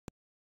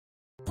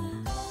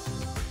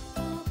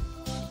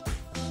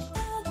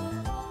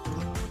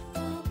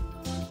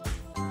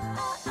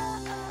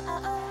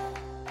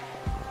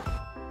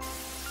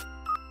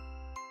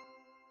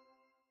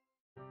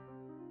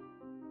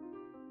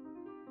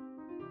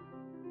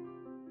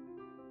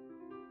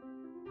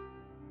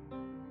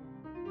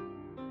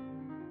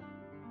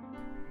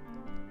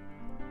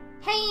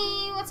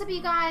Hey, what's up you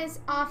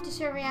guys? After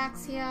Show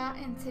Reacts here,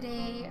 and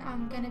today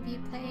I'm gonna be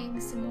playing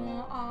some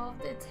more of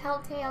the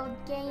Telltale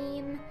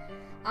game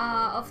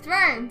of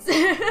Thrones. So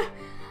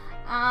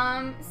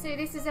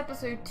this is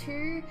episode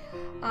 2.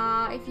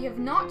 If you have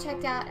not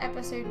checked out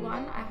episode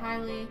 1, I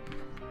highly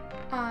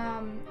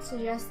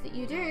suggest that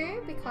you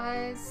do,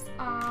 because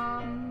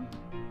well,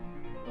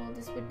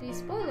 this would be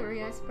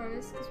spoilery, I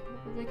suppose, because we're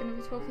probably going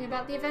to be talking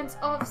about the events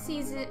of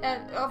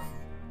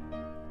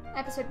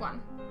episode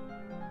 1.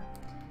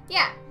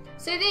 Yeah,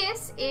 so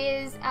this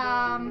is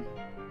a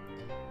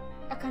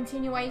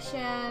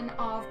continuation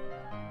of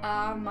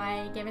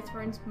my Game of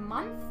Thrones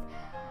month,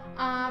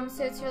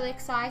 so it's really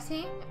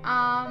exciting.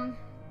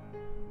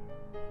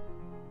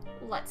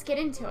 Let's get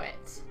into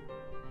it.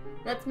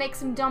 Let's make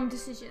some dumb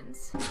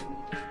decisions.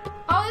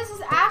 Oh, this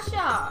is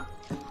Asher!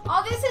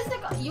 Oh, this is the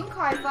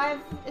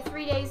Yunkai,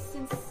 3 days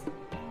since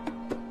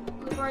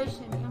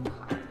Liberation,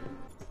 Yunkai.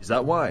 Is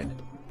that wine?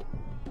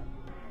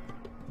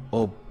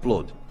 Or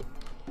blood?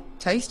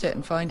 Taste it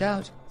and find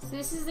out. So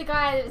this is the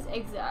guy that was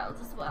exiled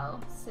as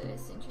well, so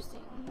it's interesting.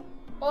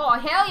 Oh,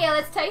 hell yeah,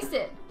 let's taste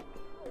it!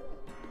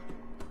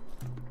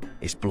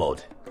 It's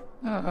blood.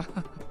 Oh.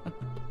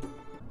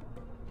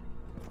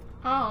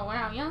 Oh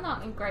wow, you're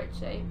not in great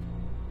shape.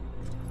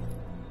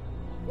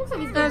 Looks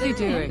like he's How's he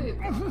doing?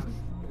 doing?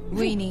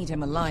 We need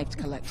him alive to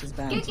collect his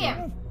bounty. Kick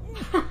him!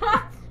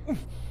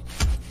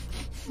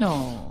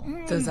 No,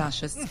 does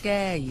Asher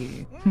scare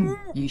you?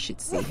 You should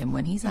see him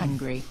when he's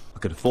angry. I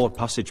could afford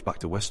passage back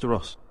to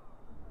Westeros.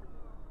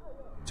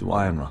 To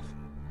Ironrath.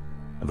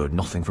 I've heard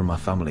nothing from my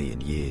family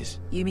in years.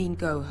 You mean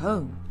go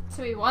home?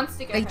 So he wants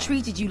to go They home.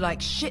 treated you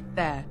like shit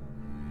there.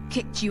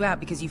 Kicked you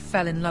out because you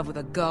fell in love with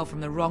a girl from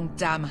the wrong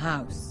damn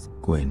house.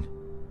 Gwyn.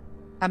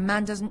 A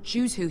man doesn't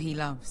choose who he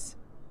loves.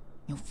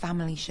 Your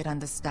family should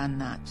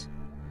understand that.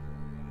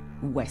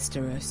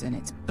 Westeros and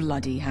its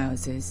bloody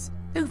houses.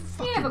 Who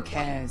fucking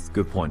cares?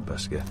 Good point,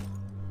 Beskar.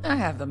 I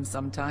have them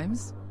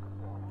sometimes.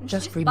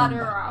 Just butter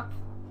remember, her up.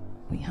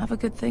 we have a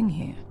good thing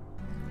here.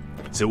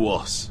 To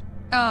us.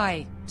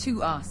 Aye,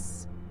 to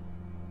us.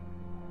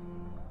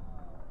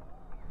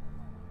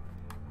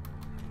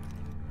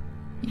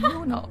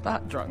 You're not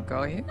that drunk,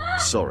 are you?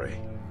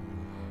 Sorry.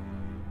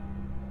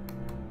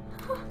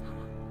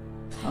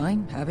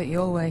 Fine, have it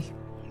your way.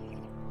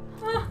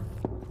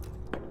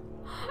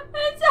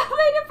 It's telling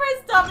me to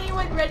press W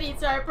when ready,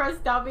 so I press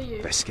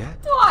W. Beskar?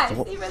 Twice,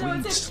 Thought even though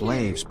it's freed a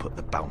slaves put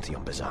the bounty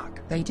on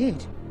Berserk. They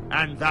did.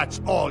 And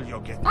that's all you're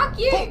getting. Fuck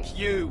you! Fuck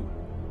you!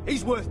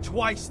 He's worth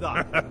twice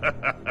that.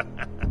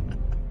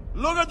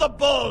 Look at the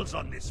balls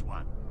on this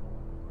one.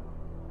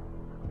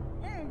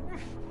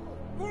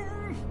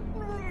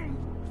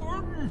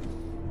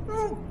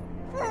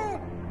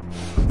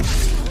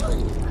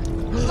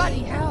 Bloody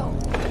hell!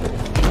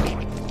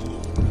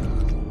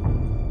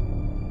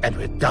 And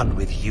we're done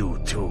with you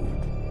too.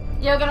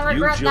 You're gonna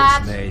You regret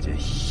just that. made a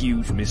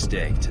huge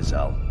mistake,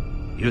 Tazal.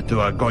 You two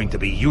are going to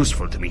be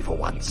useful to me for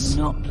once.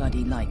 Not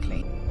bloody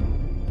likely.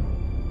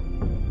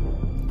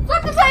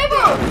 Flip the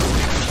table!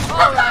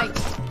 Alright,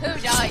 who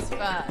dies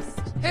first?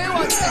 Who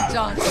wants to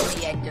dance at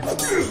the end of my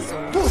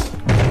sword?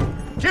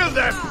 Kill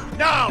them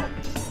now!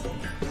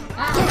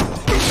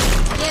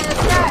 Yeah,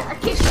 that's right. I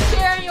kicked the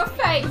chair in your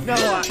face. No,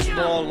 that's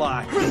more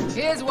like.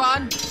 Here's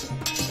one.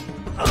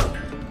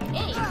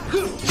 Hey.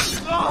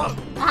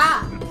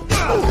 Aha.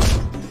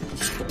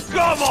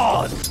 Come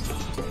on!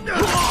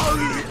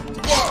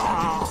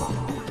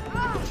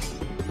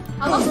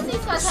 How long does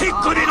these guys Si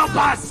have couldn't armor?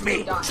 pass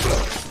me!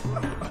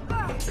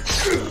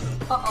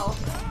 Uh-oh.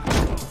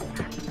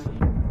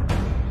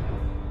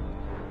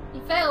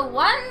 You fail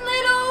one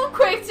little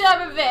quick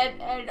time event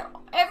and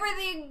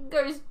everything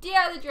goes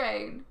down the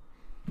drain.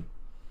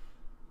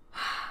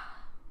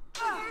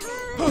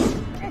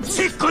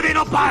 Si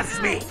couldn't pass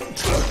me!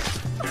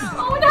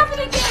 Oh, it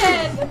happened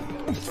again!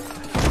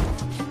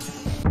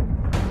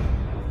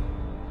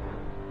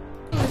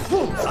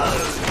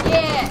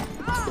 Yeah!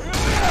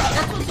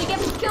 That's what you get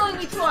for killing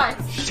me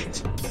twice! Shit!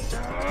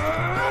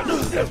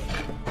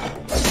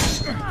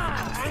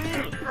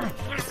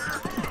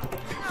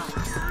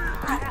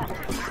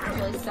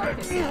 Really suck at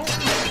this.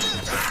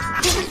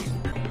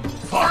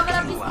 Fuck Coming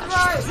up you, his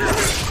Ash.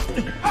 throat!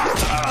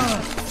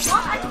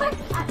 What?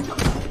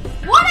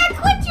 What? I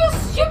clicked your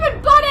stupid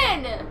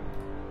button!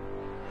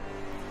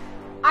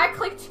 I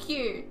clicked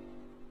Q.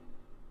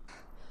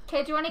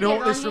 Okay, do you want to You know get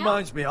what on this here?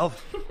 reminds me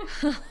of?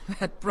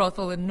 That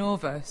brothel in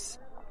Norverse.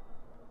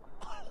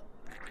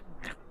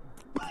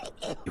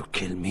 You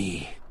kill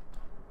me,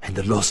 and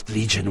the Lost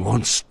Legion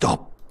won't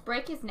stop.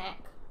 Break his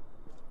neck.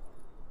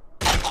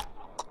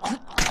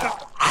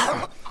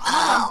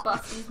 I'll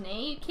bust his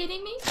knee. You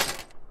kidding me?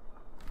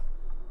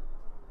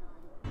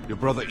 Your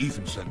brother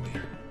Ethan sent me.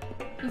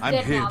 He's I'm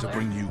dead here now, to though.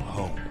 bring you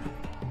home.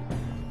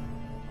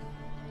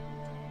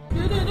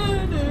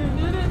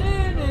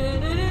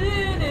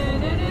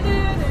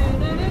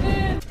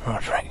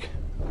 Roderick.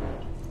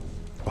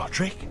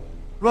 Roderick?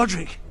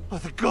 Roderick! Oh,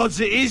 the gods,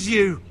 it is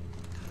you!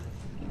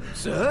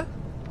 Sir?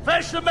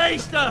 Fetch the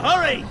Maester,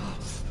 hurry!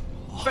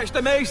 Fetch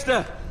the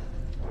Maester!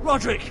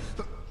 Roderick!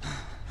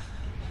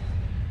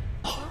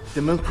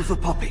 The milk of the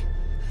poppy.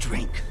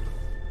 Drink.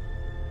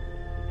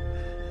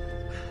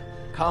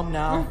 Calm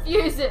now.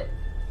 Refuse it.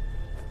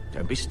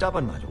 Don't be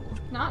stubborn, my lord.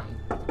 No.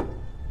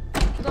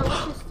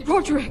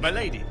 Roderick! My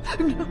lady.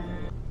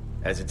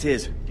 As it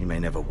is, you may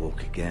never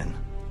walk again.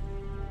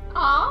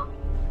 Aw.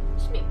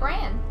 You should meet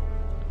Bran.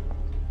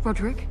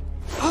 Roderick?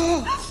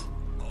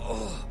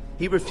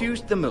 He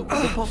refused the milk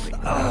of the poppy.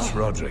 That's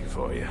Roderick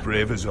for you.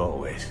 Brave as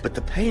always. But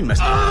the pain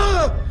must...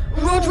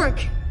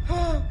 Roderick!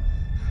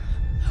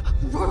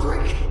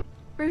 Roderick!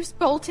 Bruce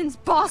Bolton's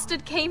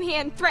bastard came here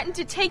and threatened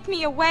to take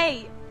me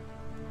away.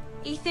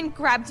 Ethan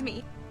grabbed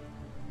me.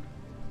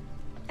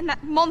 And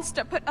that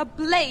monster put a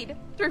blade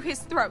through his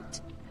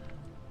throat.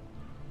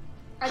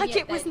 Like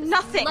it was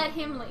nothing. Let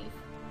him leave.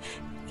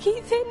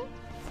 Ethan?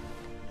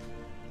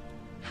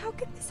 How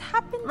could this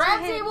happen to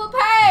Ramsay him? will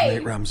pay!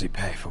 Make Ramsay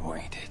pay for what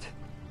he did.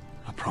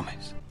 I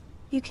promise.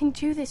 You can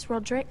do this,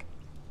 Roderick.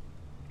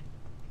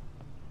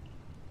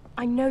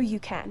 I know you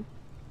can.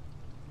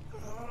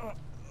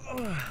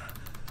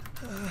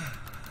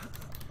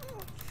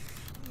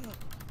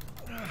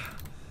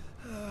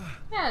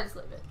 Yeah, just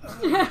leave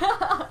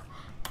it.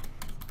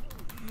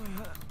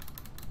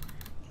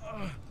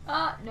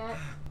 No.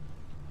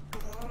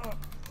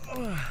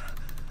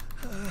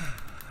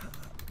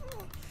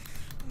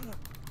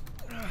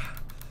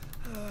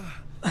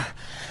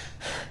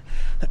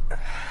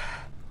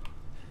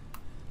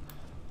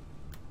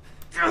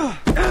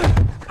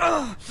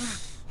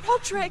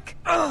 Roderick!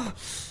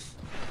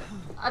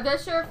 I'm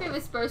not sure if he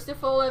was supposed to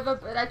fall over,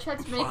 but I tried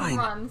to make him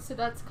run, so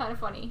that's kind of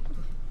funny.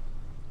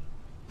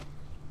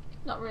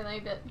 Not really,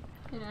 but,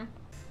 you know.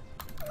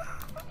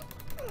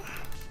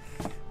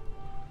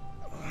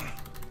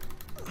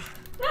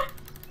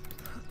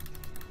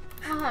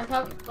 I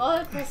can't be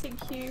bothered pressing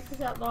Q for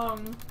that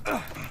long.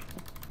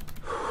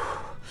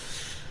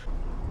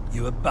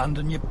 You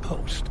abandon your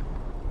post?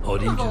 Or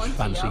do you just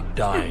fancy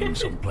dying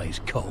someplace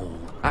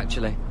cold?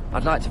 Actually,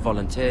 I'd like to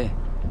volunteer.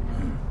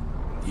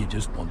 You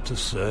just want to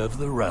serve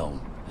the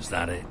realm, is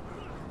that it?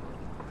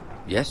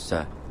 Yes,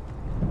 sir.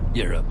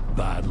 You're a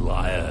bad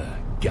liar,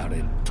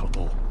 Garrett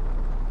Tuttle.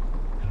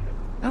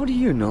 How do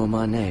you know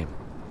my name?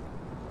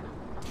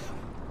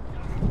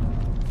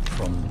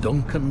 From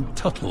Duncan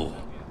Tuttle,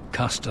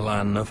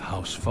 Castellan of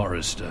House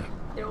Forrester.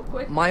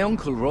 My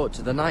uncle wrote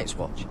to the Night's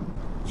Watch.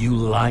 You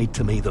lied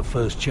to me the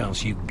first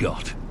chance you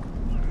got.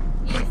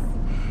 Yes.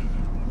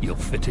 You'll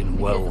fit in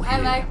well I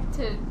here. like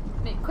to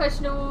make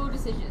questionable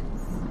decisions.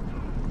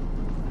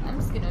 I'm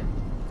just gonna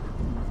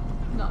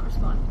not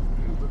respond.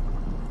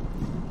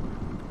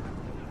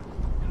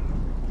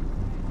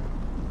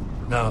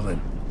 Now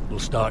then, we'll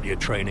start your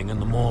training in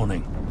the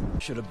morning.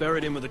 Should have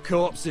buried him with the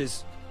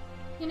corpses.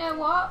 You know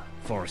what?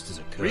 Forrester's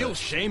a curse. Real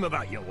shame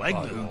about your leg,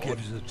 Who Lord.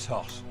 gives a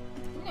toss?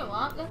 You know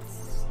what?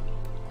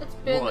 Let's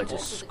burn What a the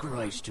balls of the ground.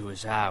 disgrace to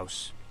his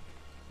house.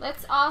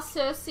 Let's ask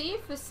Cersei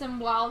for some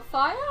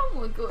wildfire and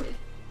we're good.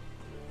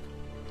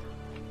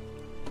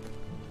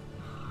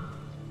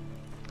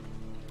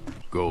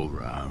 Go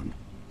round.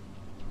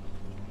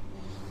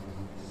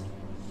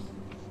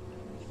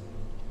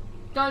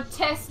 Don't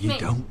test me. You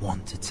don't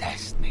want to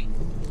test me.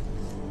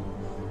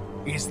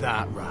 Is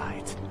that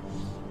right?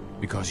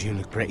 Because you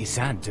look pretty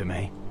sad to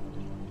me.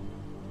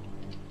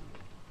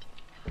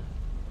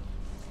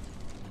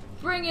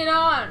 Bring it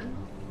on.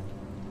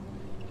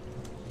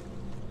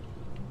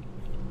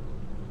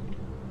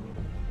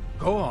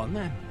 Go on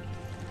then,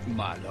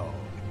 my lord.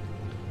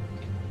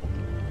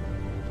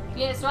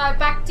 Yes, right,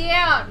 back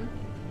down.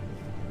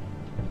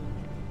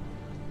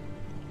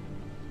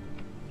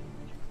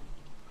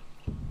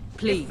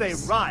 Please. If they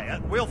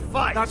riot, we'll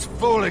fight. That's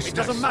foolishness. It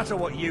doesn't matter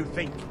what you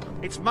think.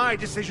 It's my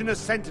decision as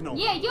Sentinel.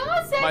 Yeah, you're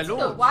sensible.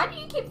 lord. Why do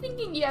you keep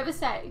thinking you ever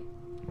say?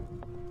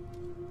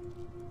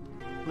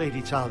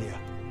 Lady Talia,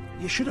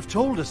 you should have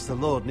told us the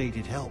Lord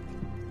needed help.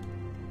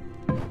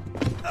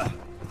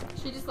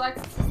 She just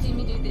likes to see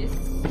me do this.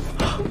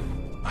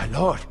 My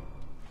lord.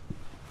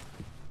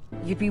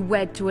 You'd be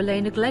wed to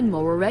Elena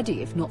Glenmore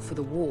already if not for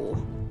the war.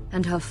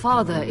 And her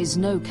father is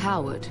no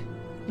coward.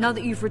 Now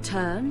that you've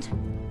returned,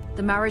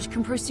 the marriage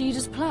can proceed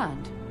as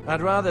planned.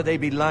 I'd rather they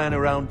be lying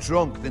around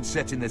drunk than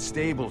setting the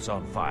stables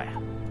on fire.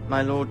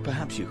 My lord,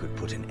 perhaps you could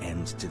put an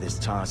end to this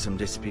tiresome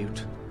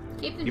dispute.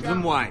 Keep them Give drunk.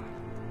 them wine.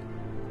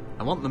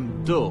 I want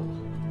them dull,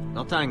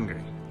 not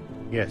angry.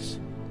 Yes,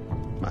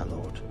 my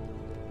lord.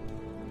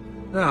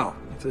 Now,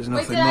 if there's Wait,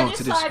 nothing did I more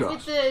just to side discuss.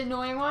 with the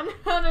annoying one?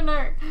 I don't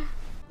know.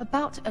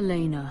 About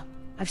Elena,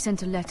 I've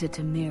sent a letter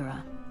to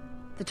Mira.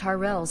 The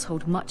Tyrells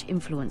hold much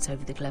influence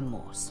over the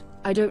Glenmores.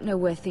 I don't know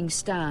where things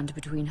stand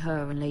between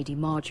her and Lady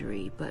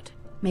Marjorie, but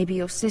maybe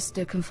your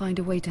sister can find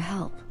a way to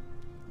help.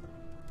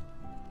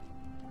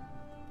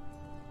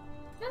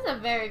 That's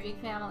a very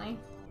big family.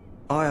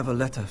 I have a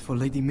letter for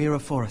Lady Mira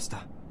Forrester.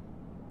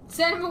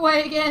 Send him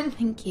away again.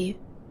 Thank you.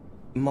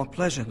 My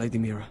pleasure, Lady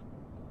Mira.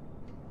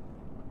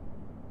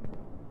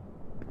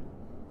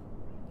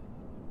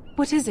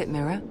 What is it,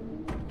 Mira?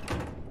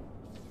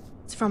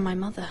 It's from my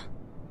mother.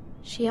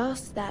 She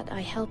asked that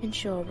I help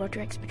ensure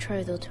Roderick's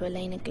betrothal to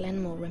Elena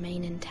Glenmore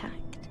remain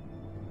intact.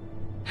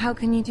 How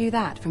can you do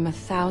that from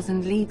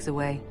 1,000 leagues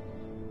away?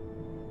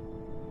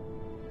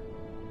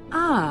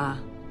 Ah,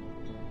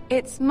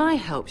 it's my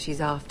help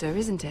she's after,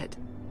 isn't it?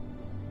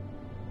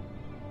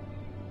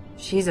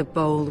 She's a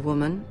bold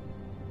woman.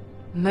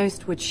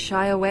 Most would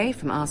shy away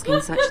from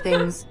asking such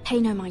things.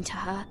 Pay no mind to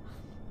her.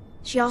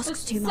 She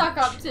asks too much. Suck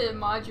up to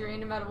Marjorie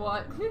no matter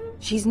what.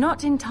 She's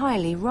not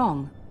entirely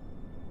wrong.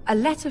 A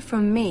letter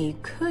from me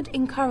could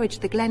encourage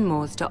the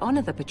Glenmores to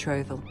honor the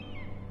betrothal.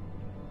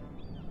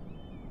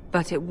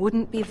 But it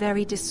wouldn't be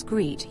very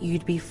discreet.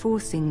 You'd be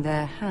forcing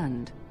their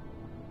hand.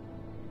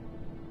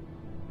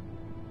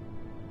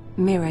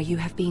 Mira, you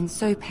have been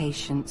so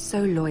patient,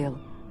 so loyal.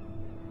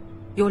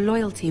 Your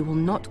loyalty will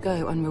not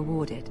go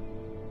unrewarded.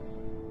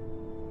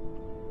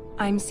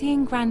 I'm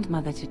seeing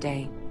Grandmother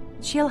today.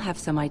 She'll have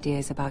some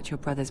ideas about your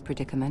brother's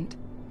predicament.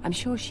 I'm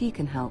sure she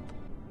can help.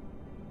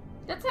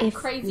 That's a If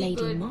crazy Lady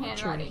good Marjorie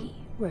handwriting.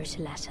 wrote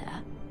a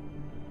letter,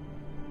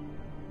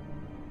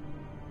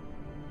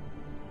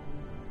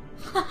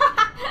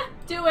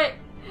 Do it.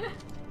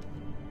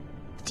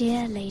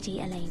 Dear Lady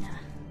Elena.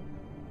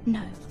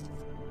 No,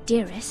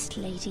 dearest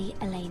Lady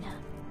Elena.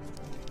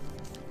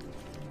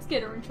 Let's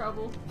get her in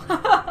trouble.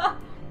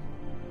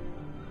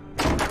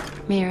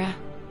 Mira,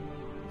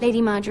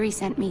 Lady Marjorie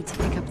sent me to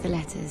pick up the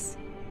letters.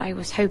 I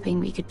was hoping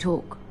we could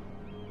talk.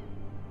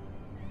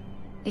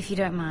 If you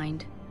don't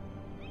mind.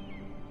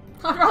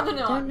 I'd rather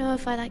not. Don't know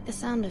if I like the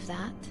sound of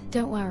that.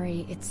 Don't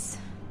worry, it's...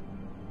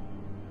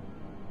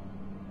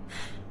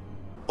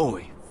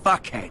 Oi,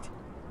 fuckhead.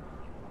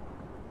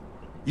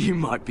 You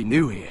might be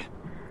new here,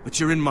 but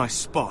you're in my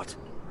spot.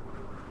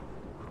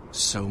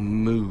 So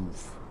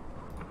move.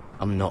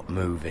 I'm not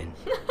moving.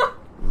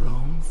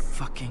 Wrong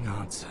fucking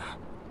answer.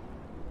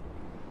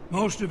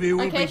 Most of you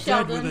will Okay, be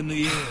Sheldon. dead within the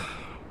year.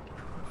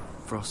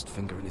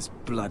 Frostfinger and his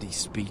bloody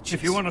speeches.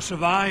 If you want to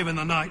survive in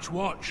the Night's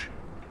Watch,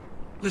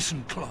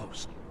 listen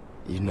close.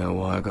 You know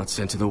why I got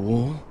sent to the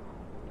wall?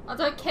 I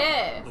don't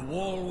care. The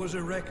wall was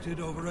erected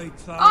over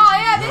 8,000 Oh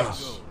yeah, years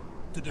this. ago.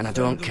 And I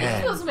don't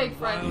care. Feels make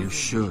friends. You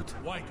should.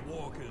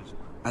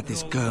 Had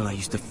this girl I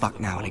used to fuck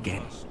now and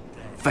again.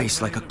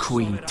 Face like a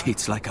queen,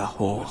 tits like a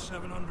whore.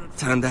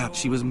 Turned out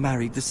she was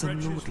married to some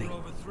lordling.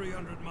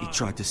 He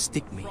tried to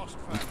stick me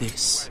with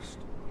this.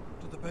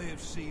 To the Bay of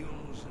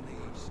Seals in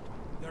the east.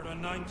 There are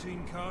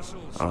 19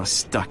 castles. I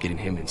stuck it in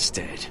him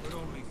instead.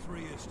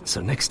 So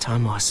next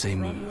time I say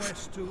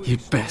move,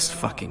 you'd best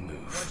fucking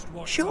move.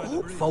 Shut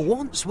up for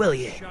once, will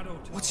you?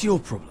 What's your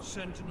problem?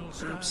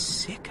 I'm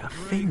sick of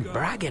Finn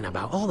bragging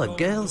about all the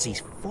girls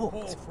he's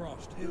fucked.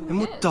 And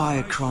what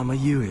dire crime are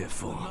you here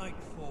for?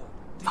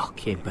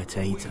 Fucking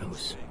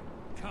potatoes.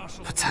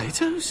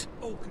 Potatoes?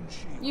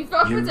 You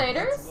fuck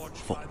potatoes?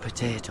 Fuck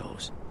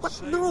potatoes.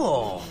 What?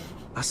 No!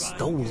 I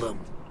stole them.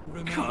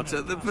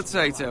 Carter the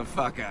potato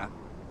fucker.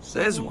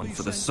 There's one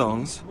for the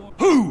songs.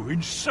 Who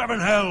in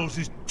seven hells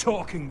is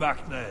talking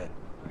back there?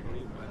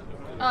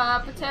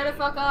 Potato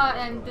fucker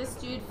and this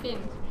dude Finn.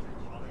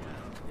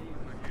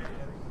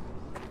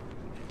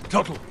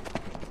 Tuttle.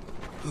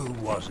 Who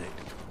was it?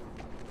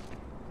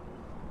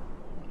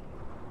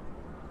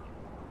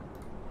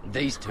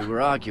 These two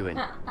were arguing.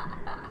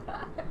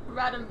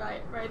 Random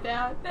right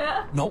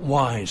there. Not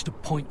wise to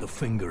point the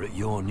finger at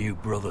your new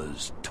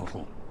brothers,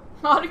 Tuttle.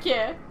 I don't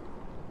care.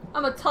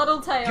 I'm a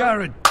Tattletale.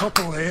 Jared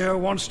Tuttle here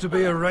wants to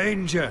be a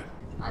ranger.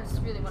 I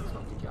just really want to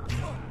talk to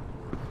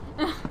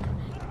John.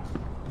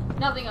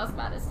 Nothing else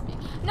matters to me.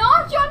 No,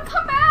 John,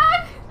 come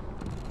back!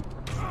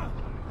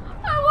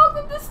 I walked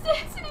up the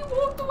stairs and he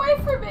walked away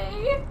from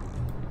me.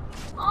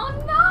 Oh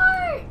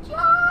no,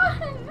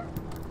 John!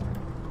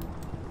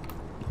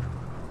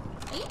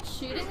 Are you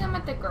shooting them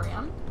at the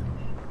ground?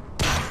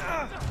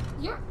 Are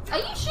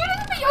you shooting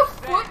them at your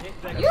foot?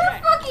 You're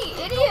a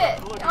fucking idiot!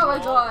 Oh my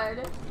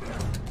god.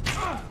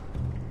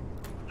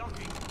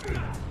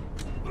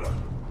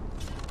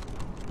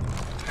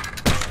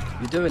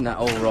 You're doing that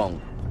all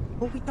wrong.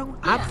 But we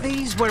don't have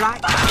these where I...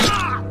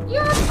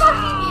 You're a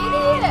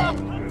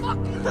fucking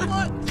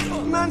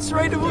idiot! Man's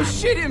ready to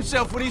shit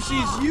himself when he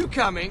sees you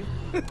coming.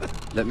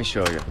 Let me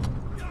show you.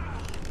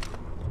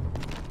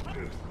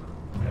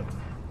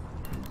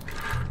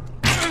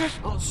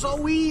 Not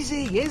so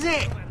easy, is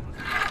it?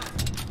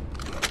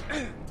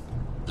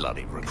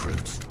 Bloody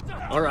recruits.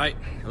 Alright,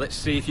 let's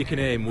see if you can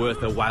aim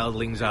worth a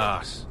wildling's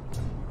arse.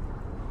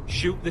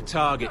 Shoot the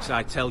targets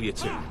I tell you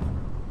to.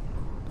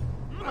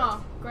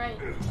 Oh, great.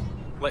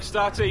 Let's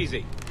start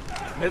easy.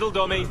 Middle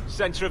dummy,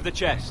 centre of the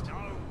chest.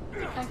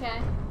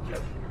 Okay.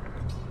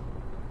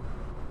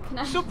 Can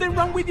I... Something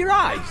wrong with your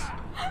eyes?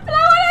 But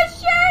I want to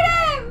shoot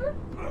him!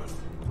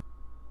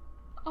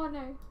 Oh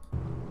no.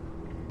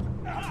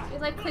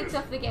 It like clicked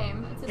off the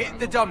game. It's Hit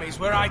the dummies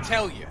where I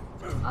tell you.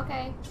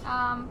 Okay,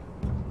 I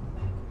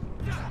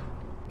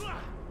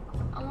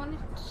want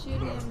to shoot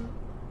him.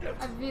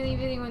 I really,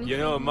 really want to shoot You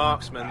know, him.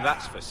 marksman,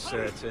 that's for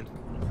certain.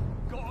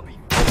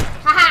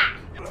 Haha!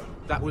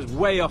 That was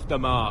way off the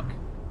mark.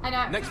 I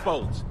know. Next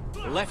bolt.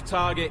 Left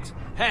target,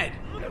 head.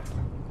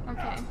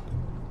 Okay.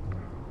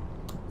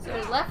 So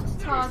left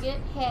target,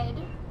 head.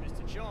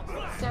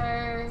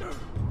 So...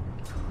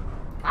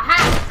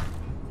 Aha!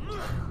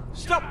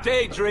 Stop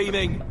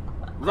daydreaming!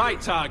 Right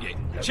target,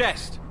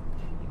 chest.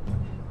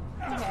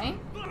 Okay.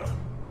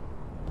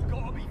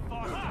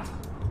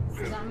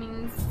 So that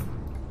means...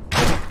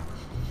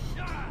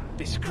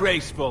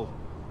 Disgraceful.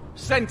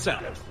 Center,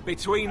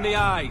 between the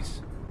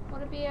eyes.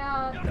 What would be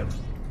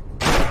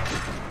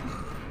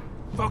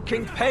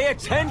Fucking pay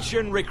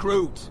attention,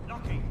 recruit!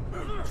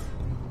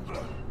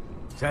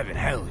 Seven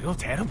hell, you're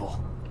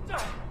terrible.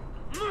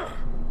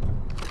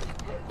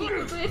 You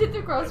completed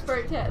the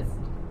crossbow test.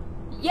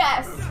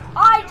 Yes,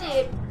 I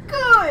did.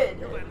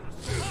 Good.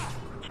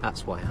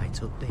 That's why I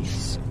took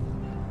this.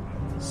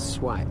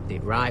 Swiped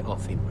it right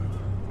off him.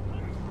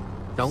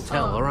 Don't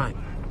tell, all right?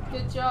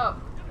 Good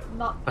job.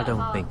 Not I that don't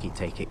hard. think he'd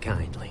take it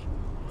kindly.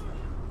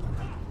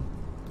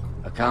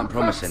 I can't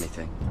promise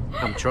anything.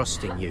 I'm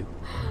trusting you.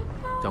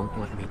 Don't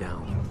let me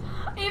down.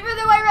 Even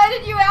though I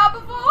rated you out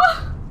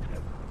before.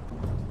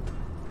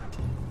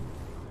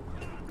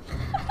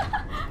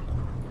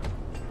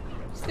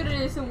 Just gonna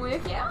do some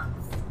workouts.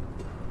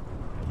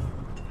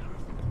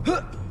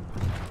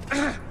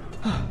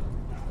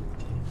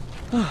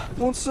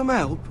 Want some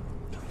help?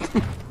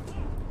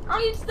 Oh,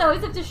 you just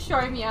always have to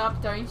show me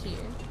up, don't you?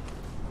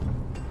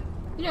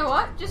 You know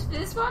what? Just for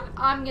this one,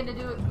 I'm gonna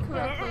do it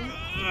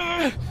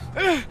correctly.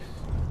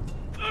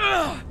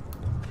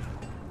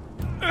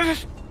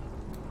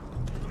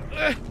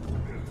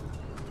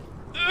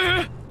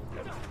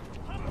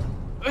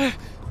 Where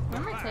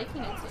am I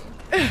taking it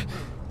to?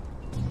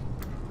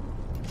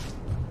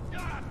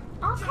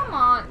 Oh, come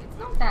on. It's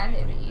not that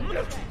heavy.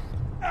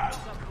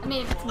 I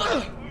mean, it's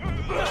not.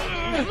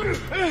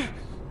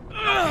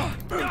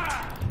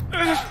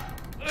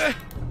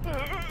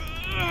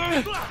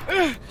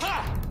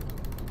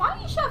 Why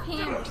don't you shove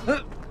him?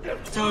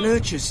 Don't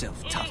hurt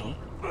yourself, Tuttle.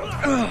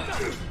 Back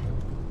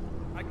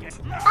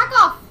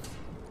off!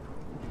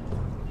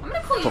 I'm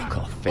gonna call you Fuck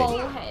off, Finn.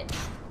 Bullhead.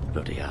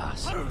 Bloody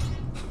ass.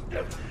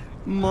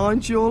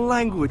 Mind your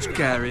language,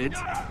 Garrett.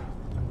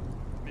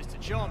 Mr.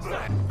 Johnson.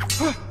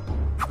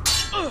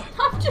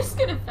 I'm just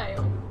gonna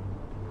fail.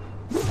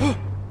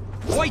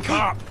 Wake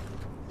up!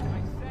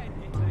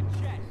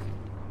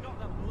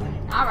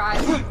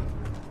 Alright.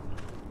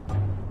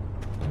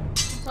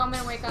 So I'm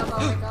gonna wake up,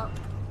 I'll wake up.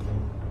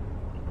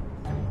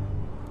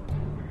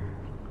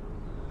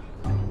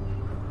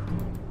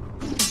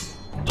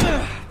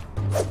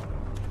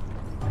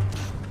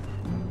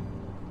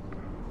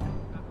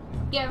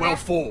 Get Well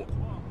wrecked. fought.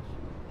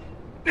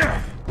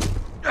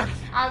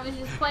 I was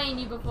just playing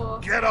you before.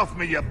 Get off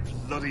me, you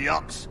bloody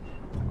ox.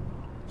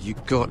 You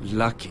got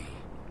lucky.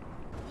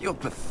 You're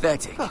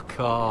pathetic. Fuck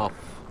off.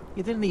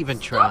 You didn't even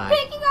Stop try.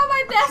 picking on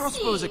my A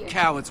crossbow's a bestie!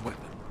 coward's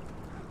weapon.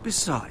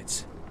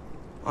 Besides,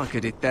 I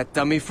could hit that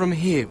dummy from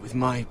here with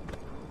my...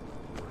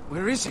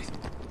 Where is it?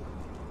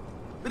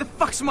 Where the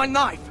fuck's my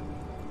knife?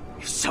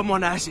 If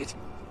someone has it.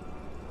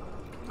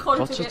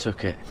 Potter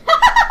took it.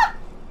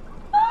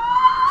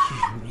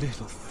 You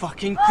little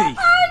fucking thief.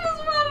 I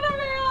just wanted him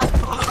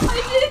out! I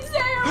did say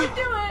I would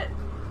do it!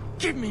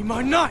 Give me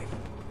my knife!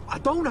 I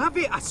don't have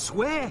it, I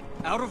swear.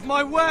 Out of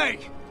my way!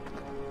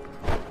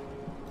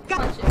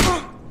 Punch it.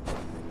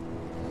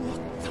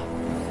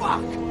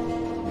 Fuck!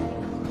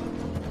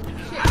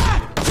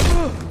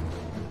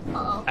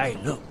 Uh-oh. Hey,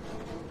 look.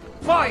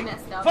 I Fight!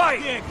 messed up.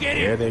 Fight! Yeah, get it!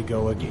 Here they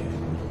go again.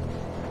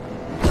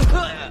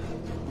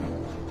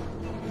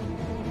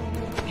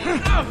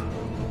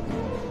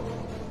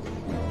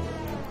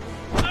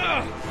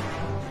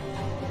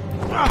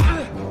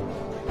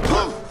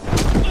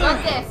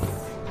 Got this.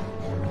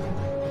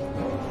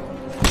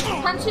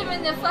 Punch him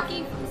in the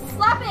fucking...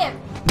 Slap him!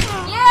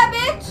 Yeah,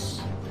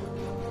 bitch!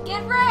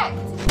 Get wrecked!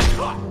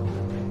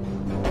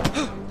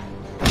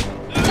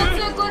 Not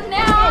so good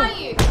now, are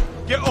you?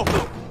 Get up!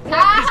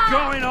 What is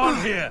going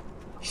on here?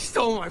 He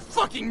stole my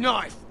fucking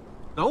knife!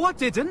 No, I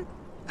didn't.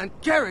 And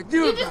Garrett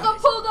knew You just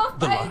about got pulled off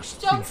The by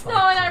last Jon thief Snow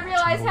I and I caught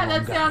realised no how that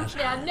longer sounds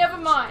has now. Never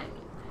mind.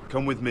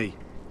 Come with me.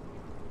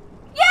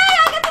 Yay!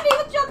 I get to be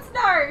with Jon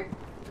Snow!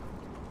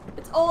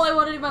 It's all I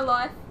wanted in my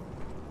life.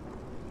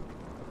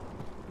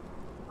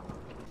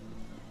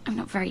 I'm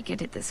not very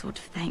good at this sort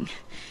of thing.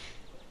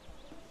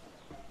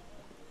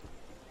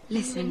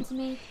 Listen, To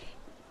me.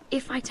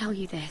 if I tell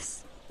you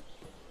this,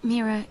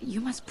 Mira, you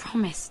must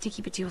promise to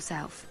keep it to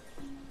yourself.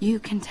 You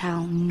can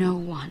tell no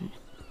one.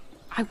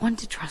 I want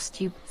to trust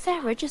you.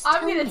 Sarah, just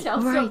I'm tell gonna me.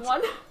 tell Right.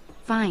 someone.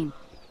 Fine.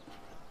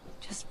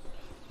 Just,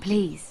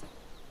 please,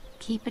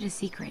 keep it a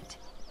secret.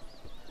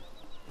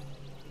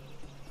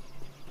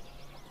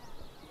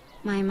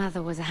 My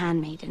mother was a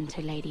handmaiden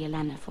to Lady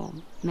Elena for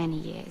many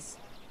years.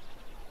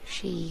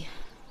 She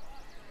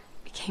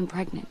became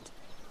pregnant.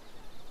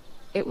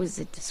 It was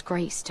a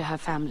disgrace to her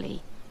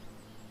family.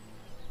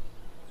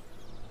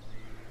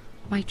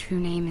 My true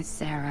name is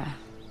Sarah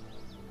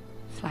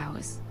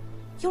Flowers.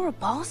 You're a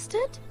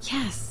bastard?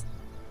 Yes.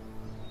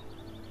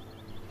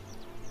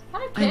 I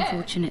don't I'm care.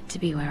 fortunate to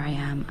be where I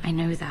am. I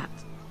know that.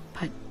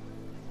 But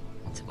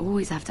to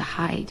always have to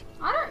hide.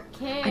 I don't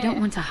care. I don't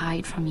want to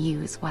hide from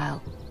you as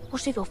well.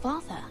 What of your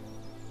father?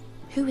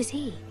 Who is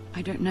he?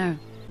 I don't know.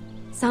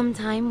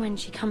 Sometime when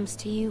she comes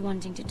to you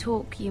wanting to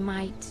talk, you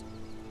might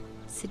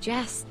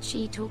suggest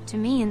she talk to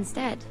me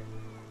instead.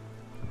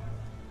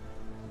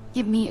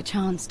 Give me a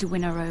chance to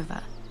win her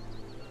over.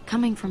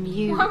 Coming from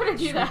you, Why would I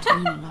do sure that? to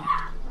mean a lot.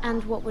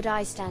 And what would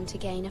I stand to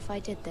gain if I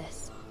did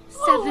this?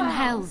 Oh, 7 wow.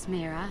 hells,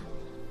 Mira.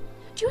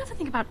 Do you ever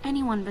think about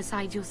anyone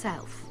besides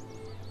yourself?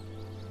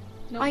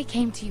 Nope. I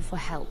came to you for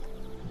help.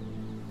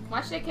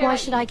 Why should I care? Why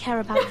should I care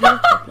about your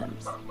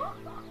problems?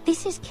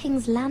 This is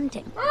King's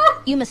Landing.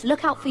 You must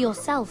look out for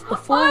yourself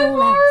before I'm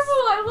all else.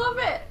 horrible. I love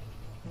it.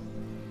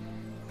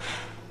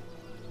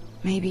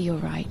 Maybe you're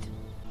right.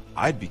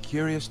 I'd be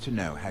curious to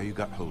know how you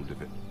got hold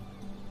of it.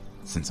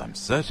 Since I'm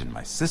certain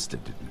my sister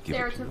didn't give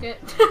Sarah it to took you.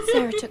 it.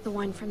 Sarah took the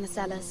wine from the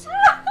cellars.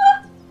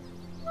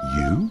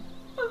 You?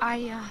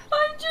 I'm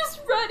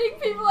just running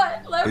people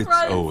left, It's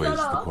right, and always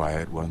center. the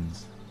quiet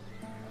ones.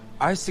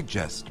 I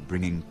suggest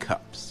bringing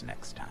cups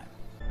next time.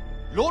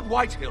 Lord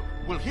Whitehill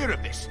will hear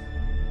of this.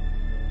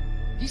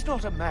 He's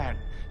not a man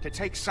to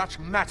take such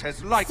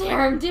matters lightly.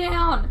 Stare him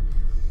down.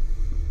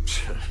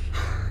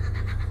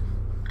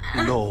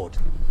 Lord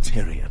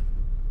Tyrion.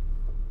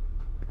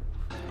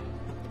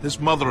 This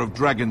mother of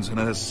dragons and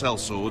her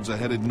sellswords are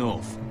headed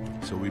north,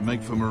 so we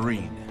make for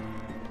Marine.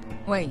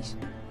 Wait,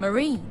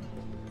 Marine?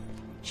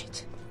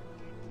 Shit.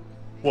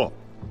 What?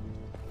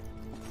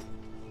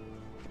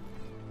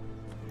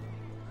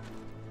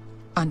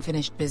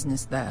 Unfinished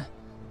business there.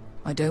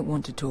 I don't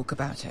want to talk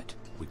about it.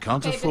 We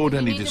can't Okay, afford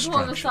but you any need to pull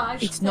on the distractions.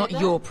 side. It's not Say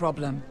your that.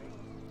 problem.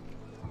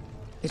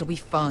 It'll be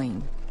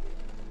fine.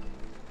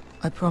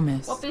 I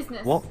promise. What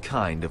business? What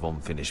kind of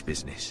unfinished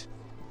business?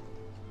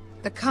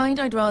 The kind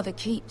I'd rather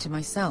keep to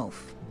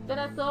myself. But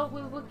I thought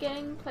we were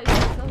getting places.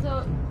 I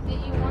thought that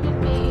you wanted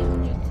me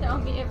and you'd tell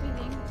me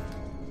everything.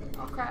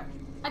 Oh crap.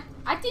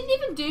 I didn't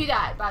even do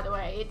that, by the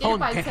way. It did it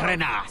by Ponte itself.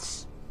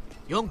 Krenas.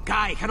 Yon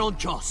kai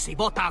karonchos si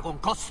bota con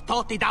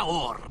costoti da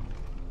or.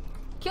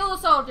 Kill the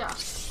soldier.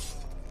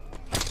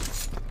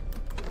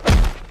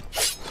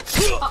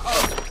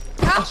 Uh-oh.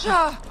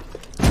 Gotcha!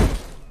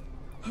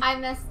 I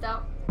messed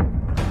up.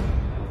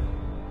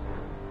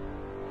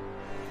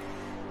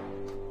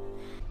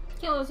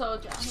 Kill the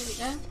soldier. Here we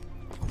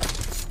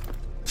go.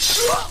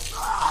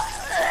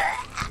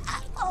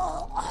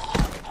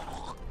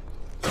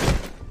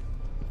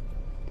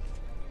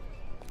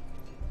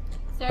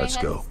 Sorry, Let's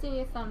had to go. steal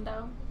your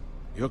thunder.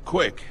 You're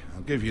quick,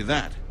 I'll give you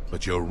that,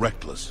 but you're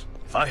reckless.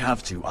 If I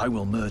have to, I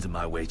will murder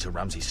my way to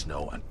Ramsay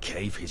Snow and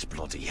cave his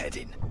bloody head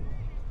in.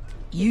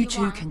 You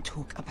two can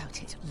talk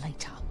about it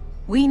later.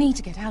 We need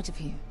to get out of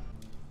here.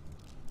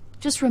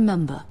 Just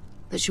remember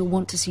that she'll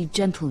want to see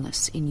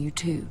gentleness in you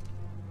too.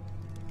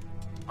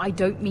 I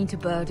don't mean to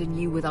burden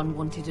you with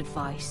unwanted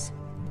advice,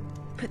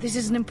 but this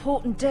is an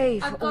important day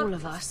for all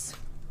of us.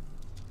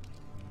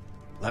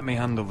 Let me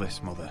handle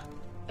this, Mother.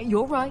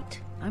 You're right.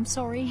 I'm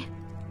sorry.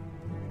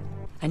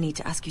 I need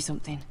to ask you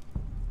something.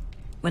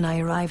 When I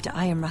arrived at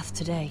Ironrath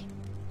today,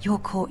 your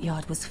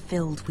courtyard was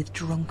filled with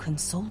drunken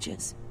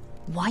soldiers.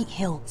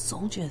 Whitehill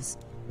soldiers.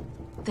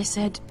 They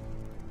said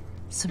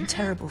some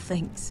terrible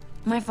things.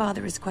 My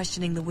father is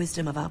questioning the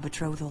wisdom of our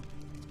betrothal,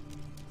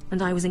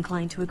 and I was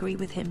inclined to agree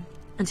with him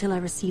until I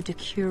received a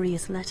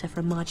curious letter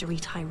from Marjorie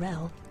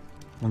Tyrell.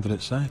 What did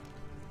it say?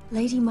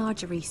 Lady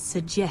Marjorie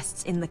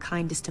suggests in the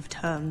kindest of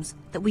terms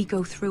that we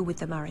go through with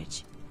the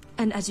marriage.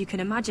 And as you can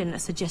imagine, a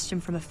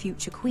suggestion from a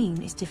future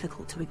queen is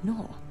difficult to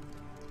ignore.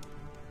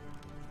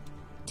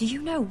 Do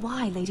you know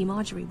why Lady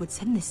Marjorie would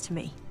send this to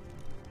me?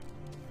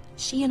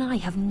 She and I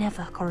have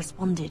never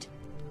corresponded.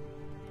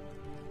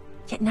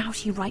 Yet now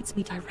she writes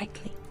me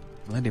directly.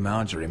 Lady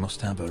Marjorie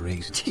must have her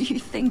reasons. Do you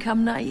think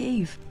I'm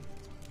naive?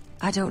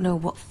 I don't know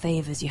what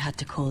favors you had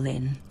to call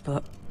in,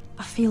 but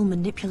I feel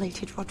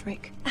manipulated,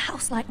 Roderick. A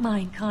house like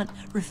mine can't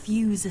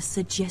refuse a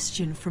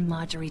suggestion from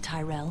Marjorie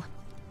Tyrell.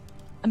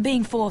 I'm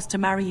being forced to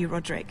marry you,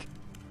 Roderick.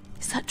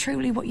 Is that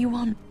truly what you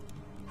want?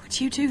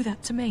 Would you do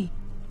that to me?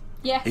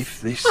 Yes.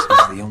 If this is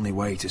the only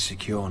way to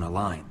secure an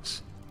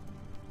alliance,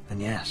 then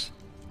yes.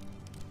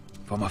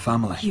 For my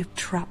family. You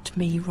trapped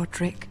me,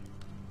 Roderick.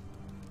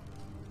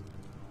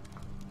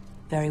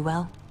 Very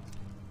well.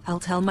 I'll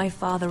tell my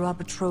father our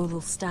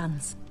betrothal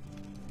stands.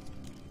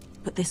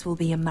 But this will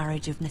be a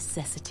marriage of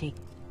necessity.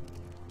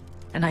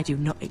 And I do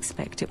not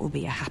expect it will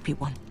be a happy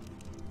one.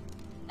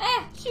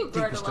 Shoot,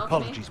 Deepest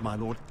apologies, my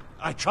lord.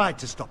 I tried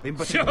to stop him,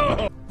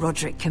 but...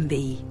 Roderick can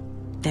be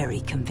very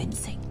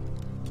convincing.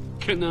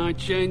 Can I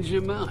change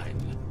your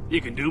mind?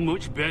 You can do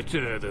much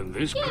better than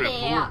this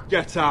cripple.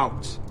 Get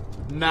out.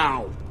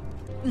 Now.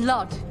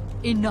 Lud,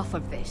 enough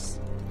of this.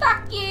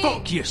 Fuck you!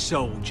 Fuck your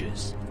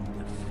soldiers.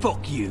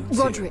 Fuck you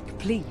too. Roderick,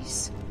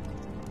 please.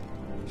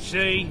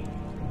 See?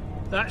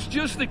 That's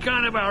just the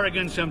kind of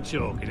arrogance I'm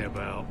talking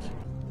about.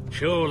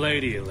 Show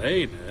Lady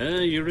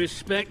Elena you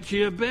respect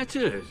your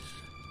betters.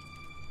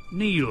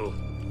 Kneel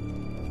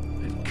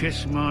and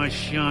kiss my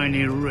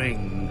shiny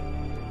ring.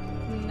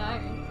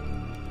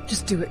 No.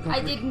 Just do it, Roderick.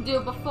 I didn't do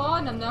it before,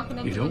 and I'm not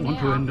gonna You do don't it want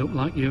now. to end up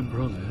like your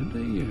brother,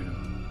 do you?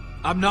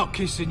 I'm not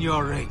kissing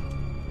your ring.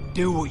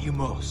 Do what you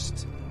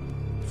must.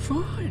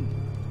 Fine.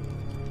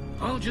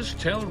 I'll just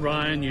tell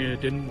Ryan you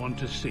didn't want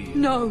to see him.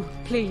 No,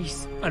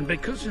 please. And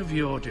because of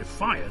your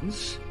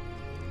defiance,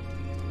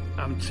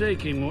 I'm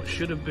taking what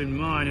should have been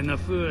mine in the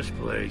first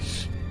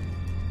place.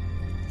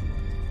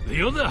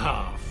 The other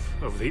half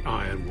of the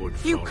Ironwood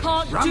Forest. You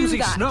can't do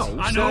that! Snow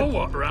I know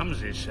what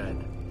Ramsay said.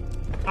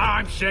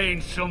 I'm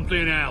saying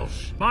something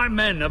else. My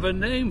men have a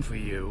name for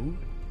you.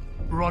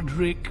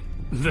 Roderick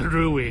the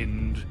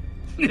Ruined.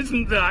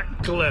 Isn't that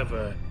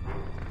clever?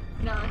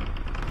 No.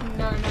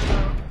 No, no,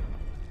 no.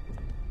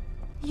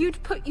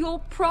 You'd put your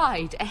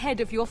pride ahead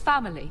of your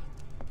family.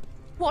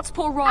 What's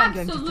poor Ryan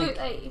going to think?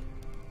 Absolutely.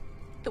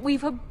 That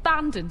we've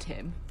abandoned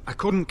him? I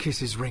couldn't kiss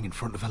his ring in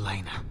front of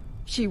Elena.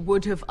 She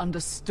would have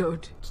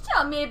understood. Just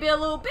tell me to be a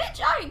little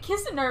bitch. I ain't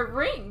kissing her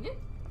ring.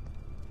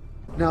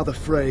 Now the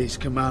Freys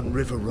command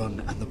River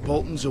Run, and the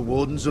Boltons are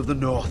Wardens of the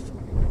North.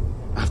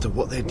 After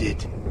what they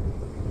did.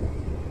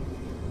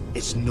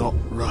 It's not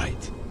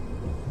right.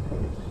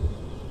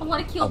 I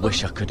want to kill them. I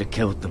wish I could have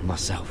killed them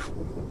myself.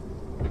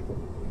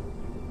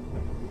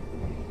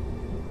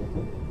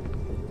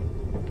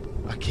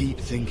 I keep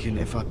thinking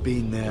if I'd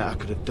been there, I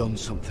could have done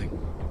something.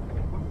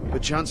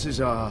 But chances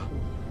are,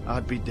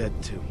 I'd be dead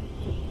too.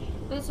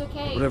 But it's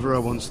okay. Whatever I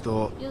once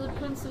thought, You're the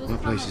prince of his my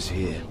place planet. is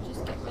here. You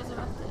just get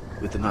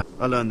resurrected. With the night,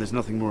 I learned there's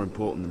nothing more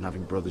important than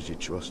having brothers you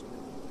trust.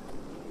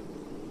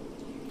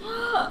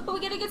 Are we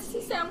gonna get to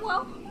see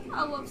Samuel?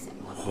 I love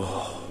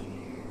Samuel.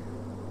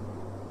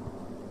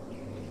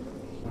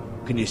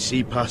 Can you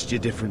see past your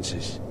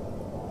differences?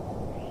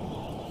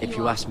 If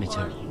you ask me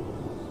to,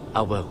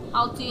 I will.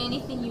 I'll do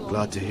anything you want.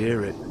 Glad to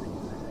hear it.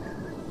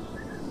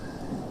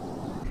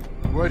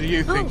 Where do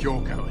you think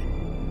you're going?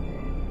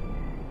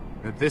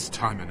 At this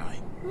time of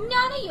night?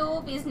 None of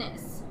your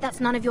business. That's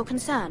none of your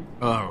concern.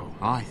 Oh,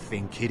 I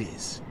think it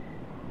is.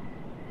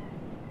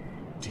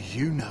 Do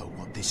you know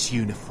what this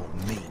uniform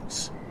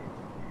means?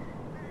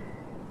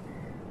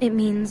 It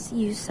means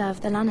you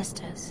serve the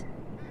Lannisters.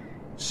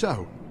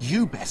 So,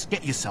 you best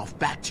get yourself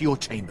back to your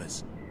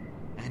chambers.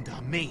 And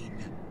I mean,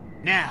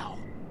 now.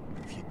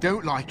 If you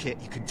don't like it,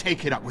 you can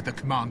take it up with the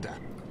commander.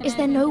 Is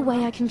there no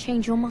way I can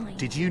change your mind?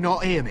 Did you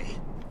not hear me?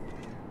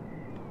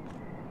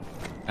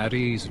 At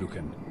ease,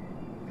 Lucan.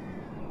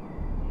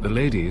 The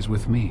lady is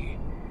with me.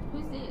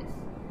 Who's this?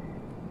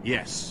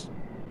 Yes.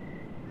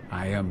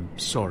 I am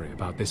sorry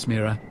about this,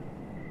 Mira.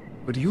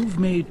 But you've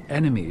made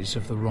enemies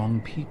of the wrong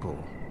people.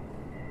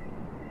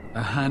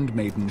 A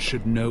handmaiden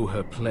should know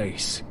her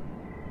place.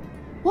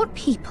 What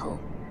people?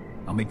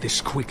 I'll make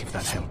this quick if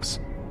that helps.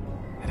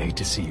 I'd hate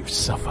to see you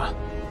suffer.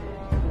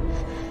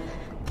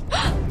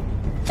 What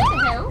the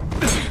hell?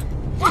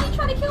 Why are you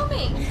trying to kill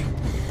me?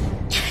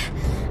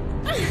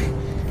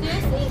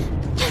 Seriously?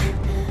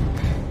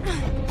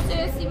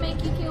 Seriously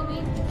make you kill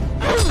me?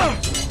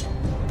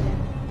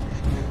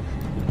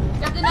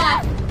 Grab the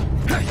knife.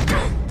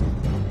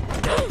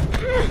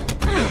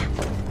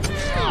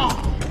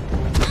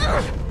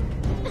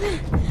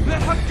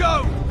 Let her go!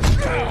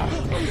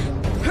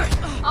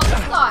 Oh,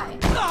 this guy.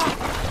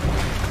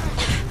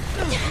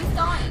 He's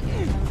dying.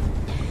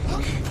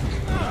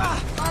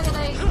 Why do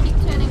they keep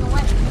turning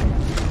away?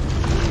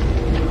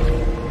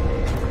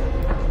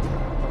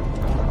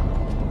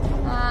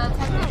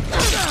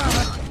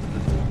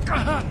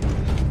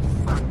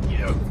 Fuck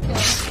you!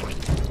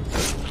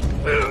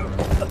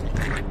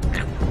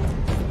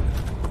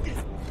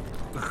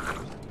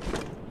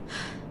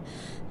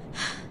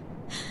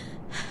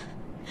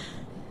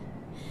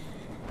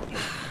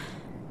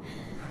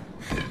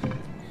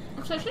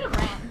 I should have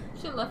ran.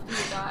 Should have left you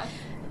to die.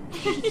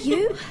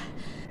 You?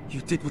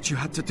 You did what you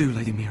had to do,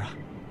 Lady Mira.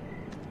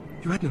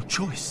 You had no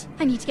choice.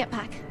 I need to get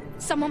back.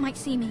 Someone might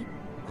see me.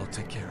 I'll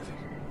take care of him.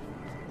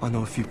 I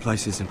know a few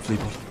places in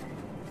Fleetwood.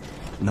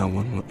 No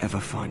one will ever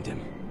find him.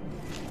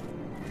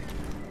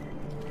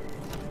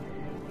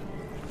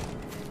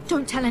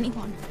 Don't tell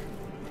anyone.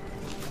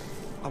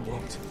 I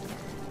won't.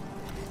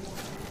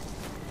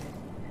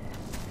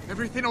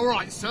 Everything all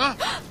right, sir?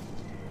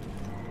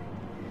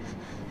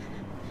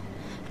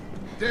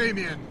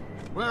 Damien,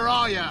 where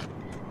are you?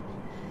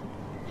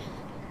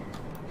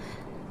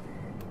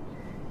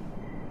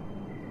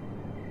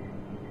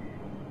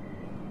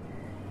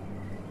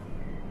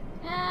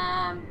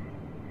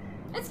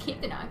 Let's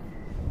keep the knife.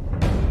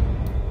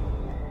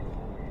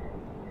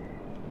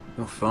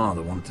 Your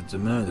father wanted to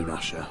murder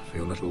Asher for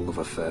your little love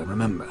affair,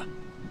 remember?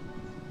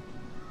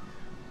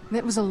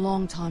 That was a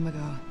long time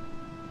ago.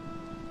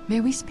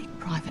 May we speak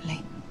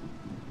privately?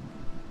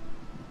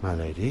 My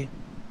lady?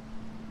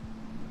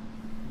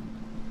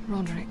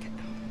 Roderick,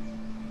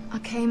 I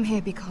came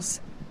here because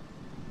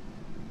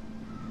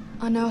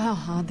I know how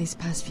hard these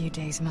past few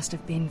days must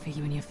have been for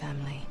you and your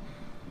family.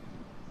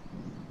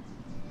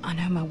 I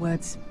know my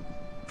words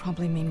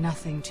probably mean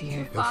nothing to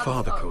you. Your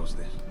father caused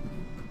this.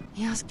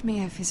 He asked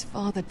me if his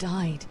father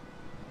died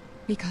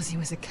because he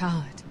was a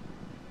coward.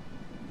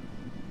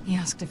 He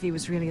asked if he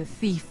was really a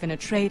thief and a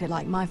traitor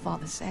like my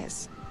father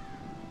says.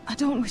 I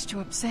don't wish to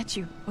upset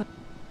you, but...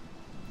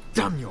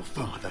 Damn your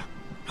father!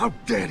 How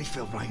dare he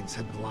fill Ryan's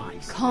head with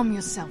lies? Calm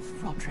yourself,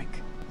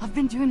 Roderick. I've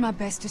been doing my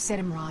best to set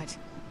him right.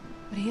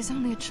 But he is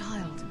only a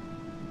child.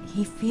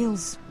 He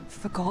feels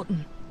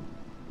forgotten.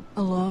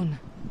 Alone.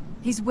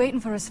 He's waiting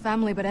for his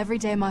family, but every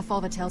day my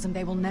father tells him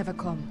they will never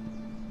come.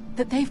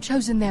 That they've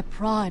chosen their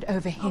pride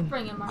over him.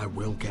 Bring him up. I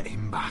will get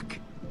him back.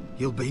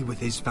 He'll be with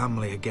his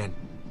family again.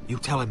 You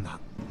tell him that.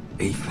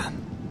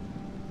 Ethan.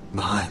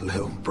 My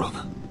little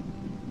brother.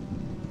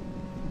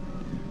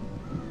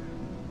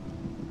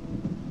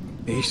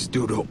 He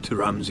stood up to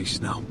Ramsay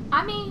Snow.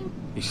 I mean...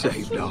 He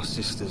saved our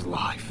sister's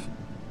life.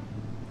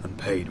 And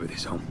paid with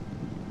his own.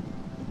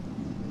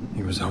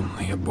 He was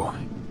only a boy.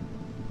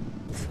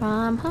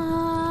 From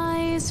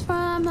eyes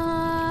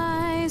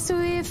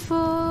we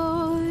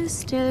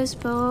forced us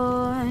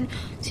born,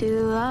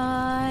 to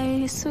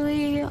eyes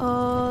we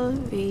all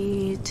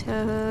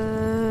return.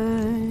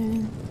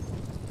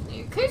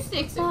 The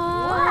acoustics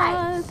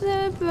are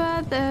great.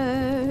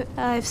 Brother,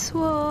 I've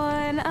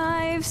sworn.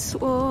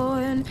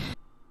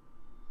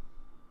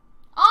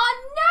 Oh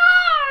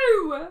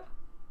no!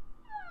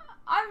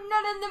 I'm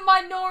not in the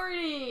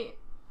minority.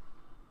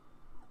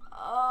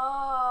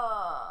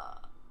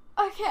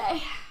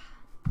 Okay.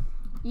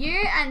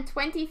 You and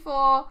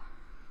 24%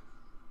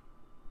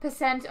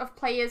 of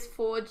players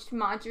forged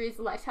Marjorie's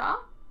letter.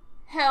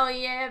 Hell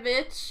yeah,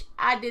 bitch.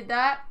 I did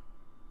that.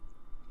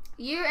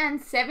 You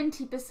and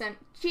 70%,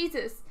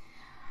 Jesus,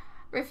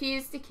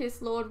 refused to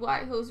kiss Lord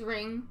Whitehill's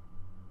ring.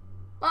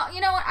 Well,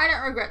 you know what? I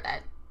don't regret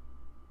that.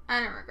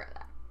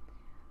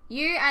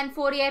 You and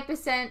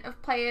 48%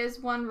 of players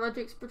won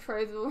Roderick's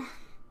betrothal.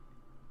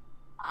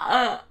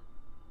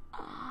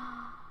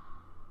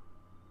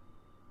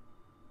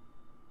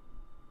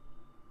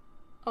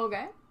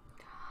 Okay.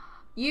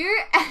 You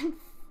and...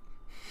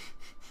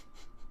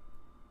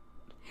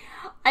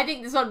 I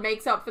think this one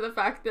makes up for the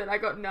fact that I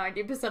got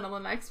 90% on the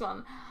next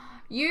one.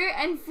 You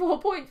and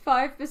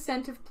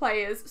 4.5% of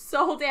players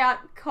sold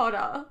out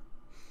Cotter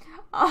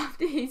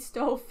after he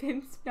stole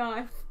Finn's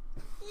knife.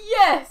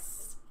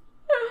 Yes!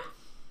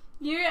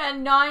 You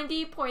and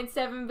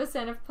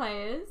 90.7% of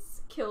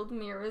players killed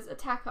Mira's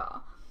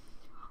attacker.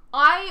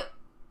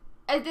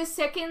 At the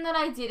second that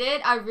I did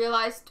it, I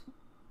realized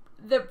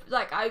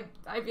I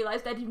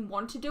realized I didn't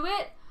want to do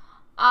it.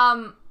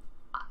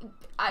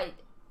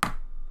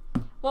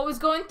 What was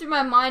going through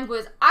my mind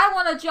was, I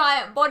want a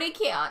giant body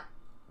count,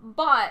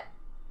 but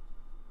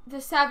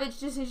the savage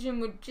decision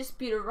would just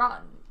be to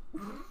run.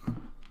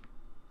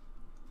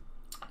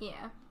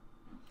 Yeah.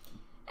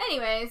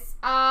 Anyways,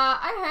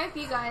 I hope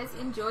you guys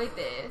enjoyed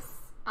this.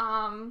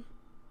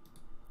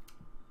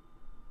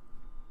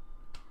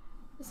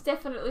 It's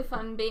definitely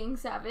fun being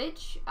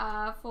savage,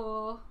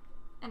 for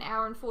an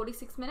hour and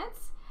 46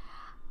 minutes.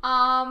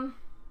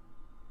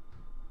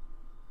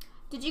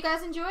 Did you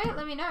guys enjoy it?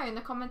 Let me know in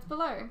the comments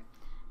below.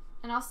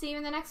 And I'll see you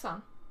in the next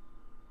one.